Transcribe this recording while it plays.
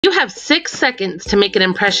You have 6 seconds to make an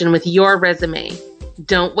impression with your resume.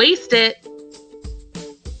 Don't waste it.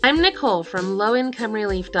 I'm Nicole from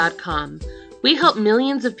lowincomerelief.com. We help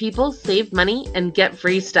millions of people save money and get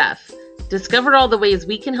free stuff. Discover all the ways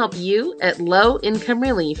we can help you at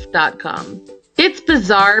lowincomerelief.com. It's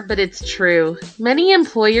bizarre, but it's true. Many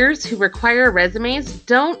employers who require resumes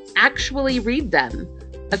don't actually read them.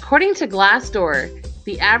 According to Glassdoor,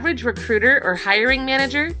 the average recruiter or hiring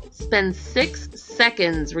manager spends 6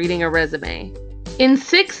 seconds reading a resume. In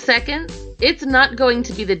 6 seconds, it's not going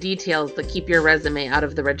to be the details that keep your resume out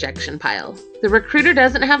of the rejection pile. The recruiter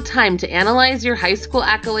doesn't have time to analyze your high school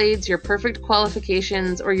accolades, your perfect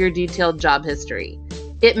qualifications, or your detailed job history.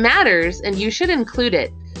 It matters, and you should include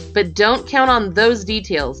it, but don't count on those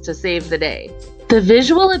details to save the day. The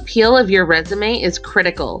visual appeal of your resume is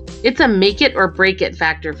critical. It's a make it or break it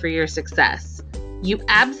factor for your success. You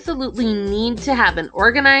absolutely need to have an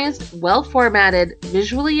organized, well-formatted,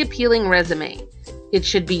 visually appealing resume. It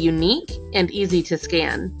should be unique and easy to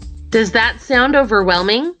scan. Does that sound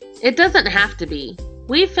overwhelming? It doesn't have to be.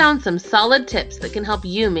 We've found some solid tips that can help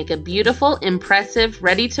you make a beautiful, impressive,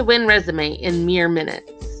 ready-to-win resume in mere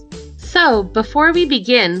minutes. So, before we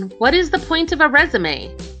begin, what is the point of a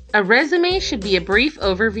resume? A resume should be a brief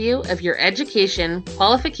overview of your education,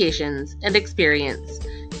 qualifications, and experience.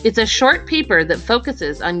 It's a short paper that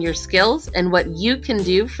focuses on your skills and what you can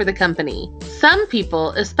do for the company. Some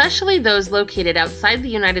people, especially those located outside the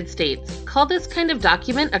United States, call this kind of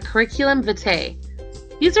document a curriculum vitae.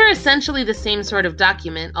 These are essentially the same sort of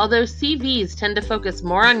document, although CVs tend to focus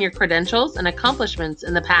more on your credentials and accomplishments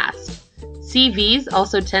in the past. CVs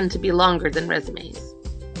also tend to be longer than resumes.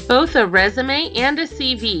 Both a resume and a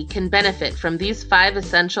CV can benefit from these 5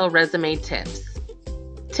 essential resume tips.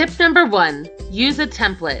 Tip number 1, use a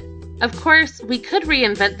template. Of course, we could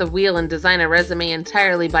reinvent the wheel and design a resume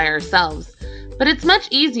entirely by ourselves, but it's much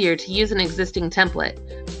easier to use an existing template.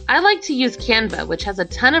 I like to use Canva, which has a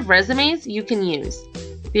ton of resumes you can use.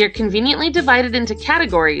 They are conveniently divided into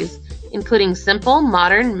categories, including simple,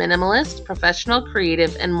 modern, minimalist, professional,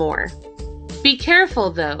 creative, and more. Be careful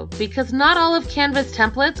though, because not all of Canva's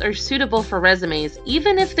templates are suitable for resumes,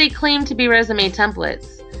 even if they claim to be resume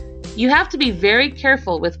templates. You have to be very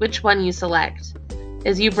careful with which one you select.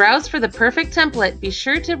 As you browse for the perfect template, be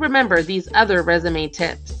sure to remember these other resume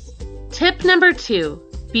tips. Tip number 2,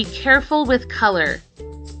 be careful with color.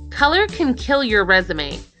 Color can kill your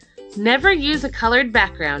resume. Never use a colored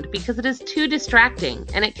background because it is too distracting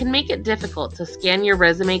and it can make it difficult to scan your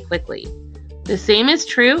resume quickly. The same is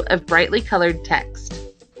true of brightly colored text.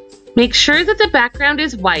 Make sure that the background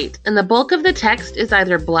is white and the bulk of the text is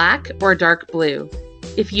either black or dark blue.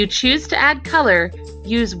 If you choose to add color,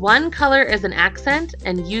 use one color as an accent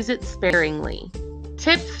and use it sparingly.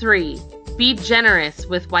 Tip 3, be generous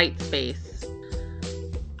with white space.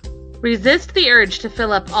 Resist the urge to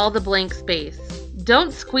fill up all the blank space.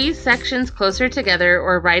 Don't squeeze sections closer together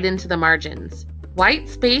or write into the margins. White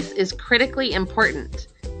space is critically important.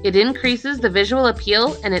 It increases the visual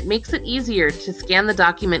appeal and it makes it easier to scan the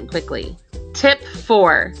document quickly. Tip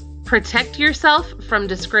 4, protect yourself from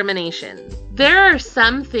discrimination. There are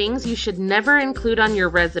some things you should never include on your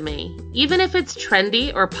resume, even if it's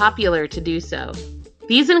trendy or popular to do so.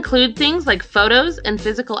 These include things like photos and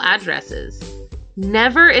physical addresses.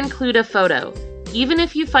 Never include a photo, even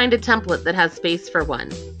if you find a template that has space for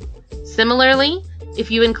one. Similarly,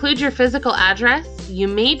 if you include your physical address, you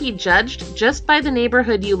may be judged just by the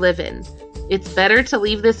neighborhood you live in. It's better to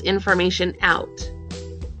leave this information out.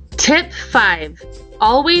 Tip 5,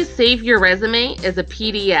 always save your resume as a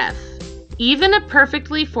PDF. Even a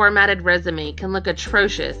perfectly formatted resume can look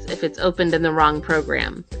atrocious if it's opened in the wrong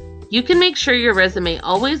program. You can make sure your resume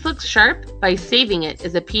always looks sharp by saving it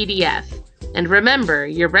as a PDF. And remember,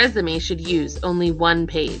 your resume should use only 1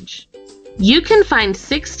 page. You can find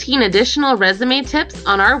 16 additional resume tips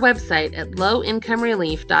on our website at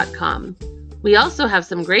lowincomerelief.com. We also have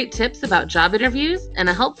some great tips about job interviews and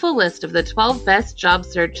a helpful list of the 12 best job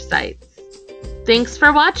search sites. Thanks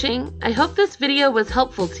for watching. I hope this video was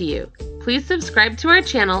helpful to you. Please subscribe to our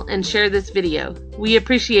channel and share this video. We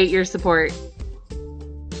appreciate your support.